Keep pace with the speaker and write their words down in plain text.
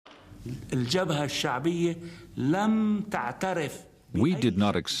الجبهة الشعبية لم تعترف. We did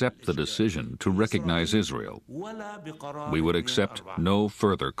not accept the decision to recognize Israel. We would accept no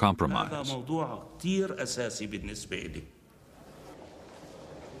further compromise.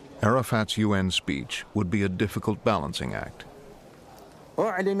 Arafat's UN speech would be a difficult balancing act.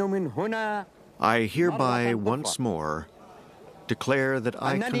 I hereby once more declare that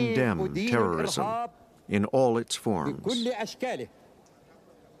I condemn terrorism in all its forms.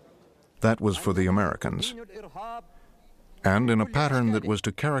 That was for the Americans. And in a pattern that was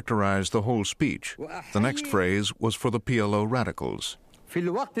to characterize the whole speech, the next phrase was for the PLO radicals.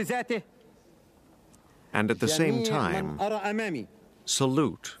 And at the same time,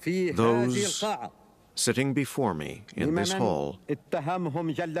 salute those sitting before me in this hall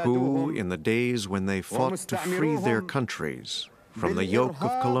who, in the days when they fought to free their countries from the yoke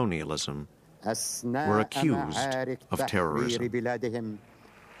of colonialism, were accused of terrorism.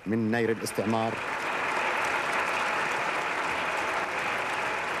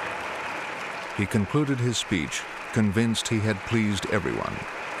 He concluded his speech convinced he had pleased everyone.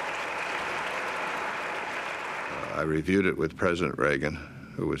 I reviewed it with President Reagan,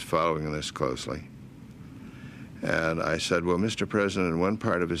 who was following this closely. And I said, well, Mr. President, in one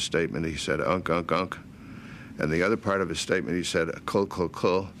part of his statement he said, unk, unk, unk. And the other part of his statement he said, kul, kul,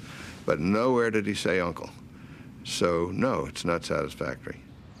 kul. But nowhere did he say uncle. So, no, it's not satisfactory.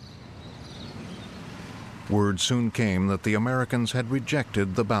 Word soon came that the Americans had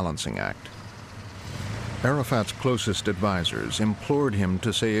rejected the balancing act. Arafat's closest advisors implored him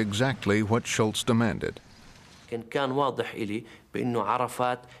to say exactly what Shultz demanded. I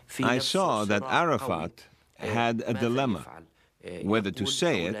saw that Arafat had a dilemma, whether to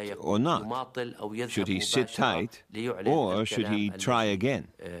say it or not. Should he sit tight, or should he try again?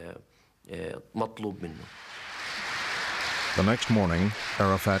 The next morning,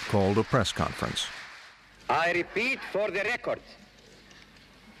 Arafat called a press conference. I repeat for the record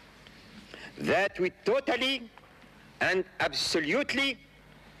that we totally and absolutely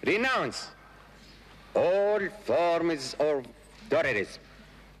renounce all forms of terrorism.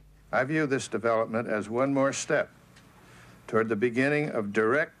 I view this development as one more step toward the beginning of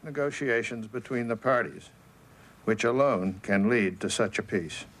direct negotiations between the parties, which alone can lead to such a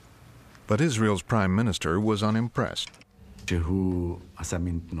peace. But Israel's prime minister was unimpressed.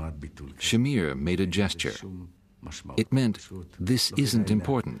 Shamir made a gesture. It meant, this isn't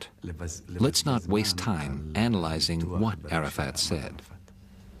important. Let's not waste time analyzing what Arafat said.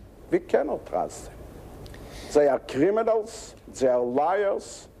 We cannot trust them. They are criminals, they are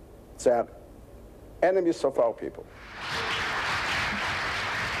liars, they are enemies of our people.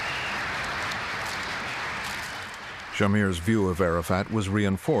 Shamir's view of Arafat was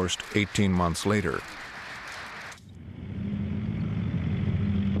reinforced 18 months later.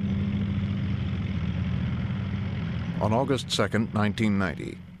 On August 2,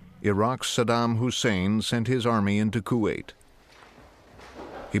 1990, Iraq's Saddam Hussein sent his army into Kuwait.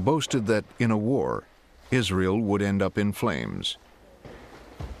 He boasted that in a war, Israel would end up in flames.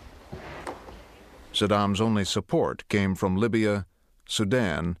 Saddam's only support came from Libya,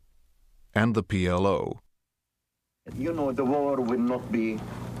 Sudan, and the PLO. You know, the war will not be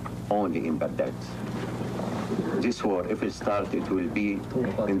only in Baghdad. This war, if it starts, it will be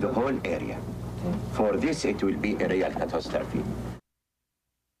in the whole area. For this, it will be a real catastrophe.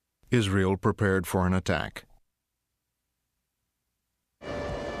 Israel prepared for an attack.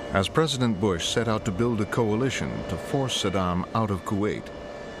 As President Bush set out to build a coalition to force Saddam out of Kuwait,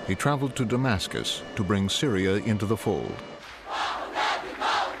 he traveled to Damascus to bring Syria into the fold.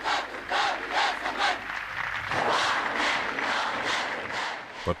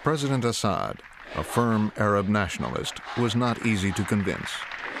 But President Assad, a firm Arab nationalist, was not easy to convince.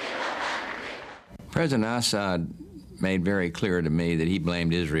 President Assad made very clear to me that he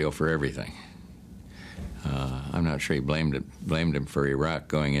blamed Israel for everything. I'm not sure he blamed him for Iraq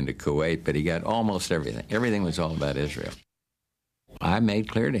going into Kuwait, but he got almost everything. Everything was all about Israel. I made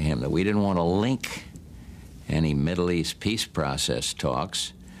clear to him that we didn't want to link any Middle East peace process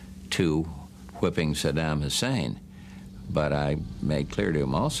talks to whipping Saddam Hussein. But I made clear to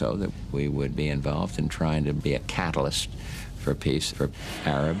him also that we would be involved in trying to be a catalyst for peace for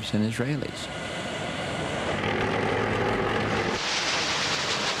Arabs and Israelis.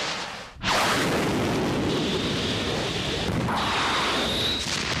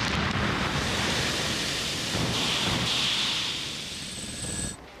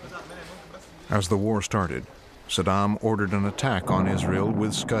 As the war started, Saddam ordered an attack on Israel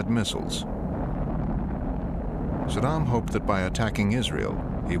with Scud missiles. Saddam hoped that by attacking Israel,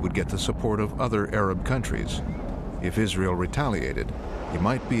 he would get the support of other Arab countries. If Israel retaliated, he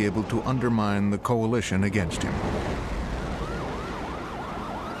might be able to undermine the coalition against him.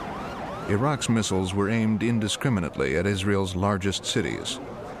 Iraq's missiles were aimed indiscriminately at Israel's largest cities.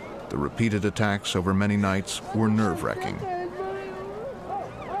 The repeated attacks over many nights were nerve-wracking.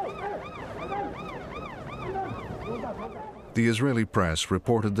 The Israeli press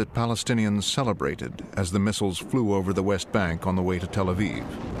reported that Palestinians celebrated as the missiles flew over the West Bank on the way to Tel Aviv.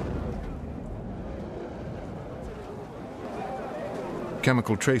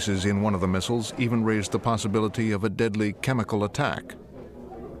 Chemical traces in one of the missiles even raised the possibility of a deadly chemical attack.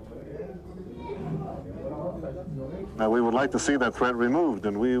 We would like to see that threat removed,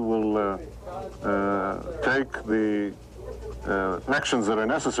 and we will take the actions that are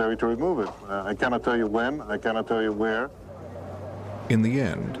necessary to remove it. I cannot tell you when, I cannot tell you where. In the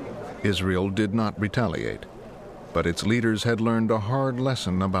end, Israel did not retaliate, but its leaders had learned a hard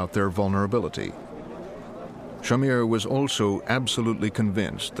lesson about their vulnerability. Shamir was also absolutely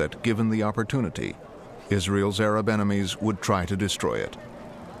convinced that, given the opportunity, Israel's Arab enemies would try to destroy it.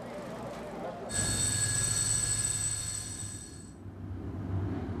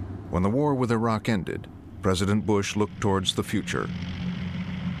 When the war with Iraq ended, President Bush looked towards the future.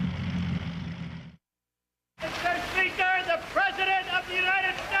 Mr. Speaker, the President of the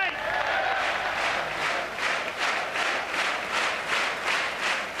United States.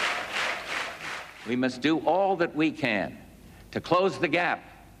 We must do all that we can to close the gap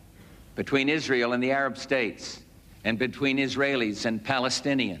between Israel and the Arab states and between Israelis and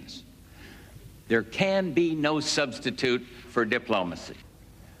Palestinians. There can be no substitute for diplomacy.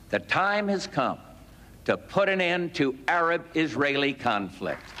 The time has come to put an end to Arab-Israeli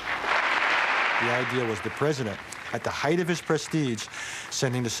conflict. The idea was the president, at the height of his prestige,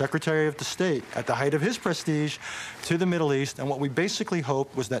 sending the Secretary of the State, at the height of his prestige, to the Middle East, and what we basically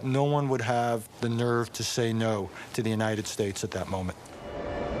hoped was that no one would have the nerve to say no to the United States at that moment.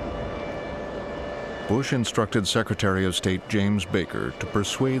 Bush instructed Secretary of State James Baker to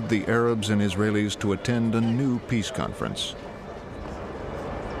persuade the Arabs and Israelis to attend a new peace conference.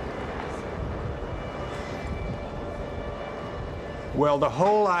 Well, the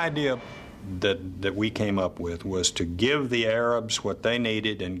whole idea that we came up with was to give the Arabs what they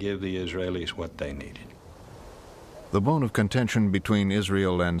needed and give the Israelis what they needed. The bone of contention between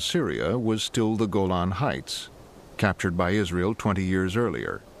Israel and Syria was still the Golan Heights, captured by Israel 20 years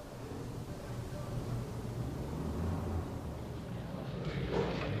earlier.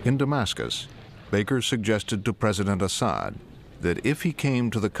 In Damascus, Baker suggested to President Assad that if he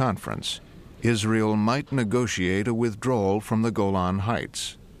came to the conference, Israel might negotiate a withdrawal from the Golan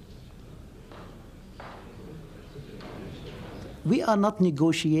Heights. We are not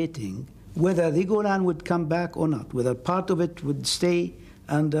negotiating whether the Golan would come back or not, whether part of it would stay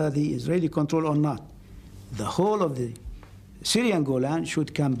under the Israeli control or not. The whole of the Syrian Golan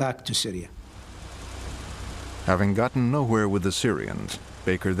should come back to Syria. Having gotten nowhere with the Syrians,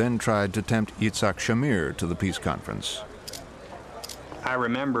 Baker then tried to tempt Yitzhak Shamir to the peace conference. I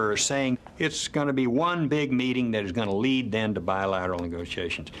remember saying it's going to be one big meeting that is going to lead then to bilateral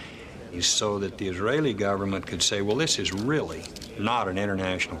negotiations, so that the Israeli government could say, well, this is really not an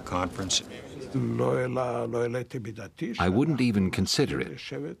international conference. I wouldn't even consider it.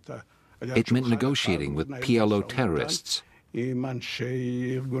 It meant negotiating with PLO terrorists.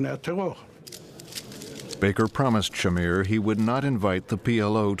 Baker promised Shamir he would not invite the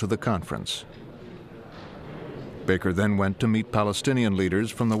PLO to the conference. Baker then went to meet Palestinian leaders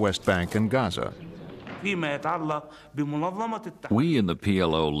from the West Bank and Gaza. We in the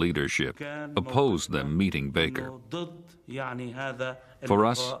PLO leadership opposed them meeting Baker. For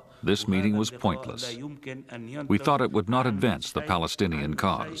us, this meeting was pointless. We thought it would not advance the Palestinian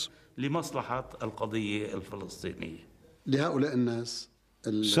cause.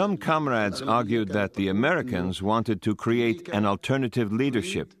 Some comrades argued that the Americans wanted to create an alternative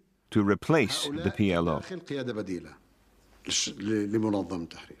leadership to replace the PLO.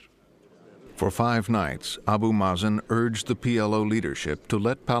 For 5 nights, Abu Mazen urged the PLO leadership to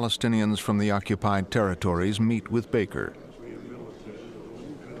let Palestinians from the occupied territories meet with Baker.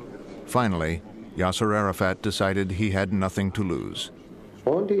 Finally, Yasser Arafat decided he had nothing to lose.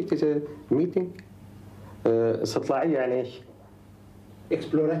 Only it is a meeting.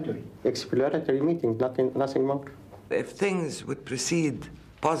 Exploratory meeting, nothing more. If things would proceed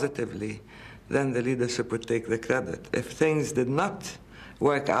positively, then the leadership would take the credit. If things did not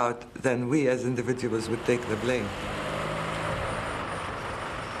work out, then we as individuals would take the blame.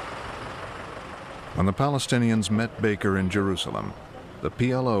 When the Palestinians met Baker in Jerusalem, the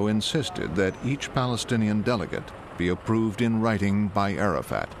PLO insisted that each Palestinian delegate be approved in writing by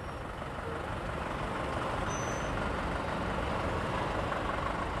Arafat.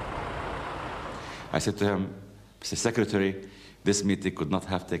 I said to him, Mr. Secretary, this meeting could not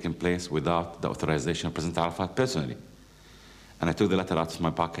have taken place without the authorization of President Arafat personally. And I took the letter out of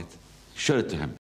my pocket, showed it to him.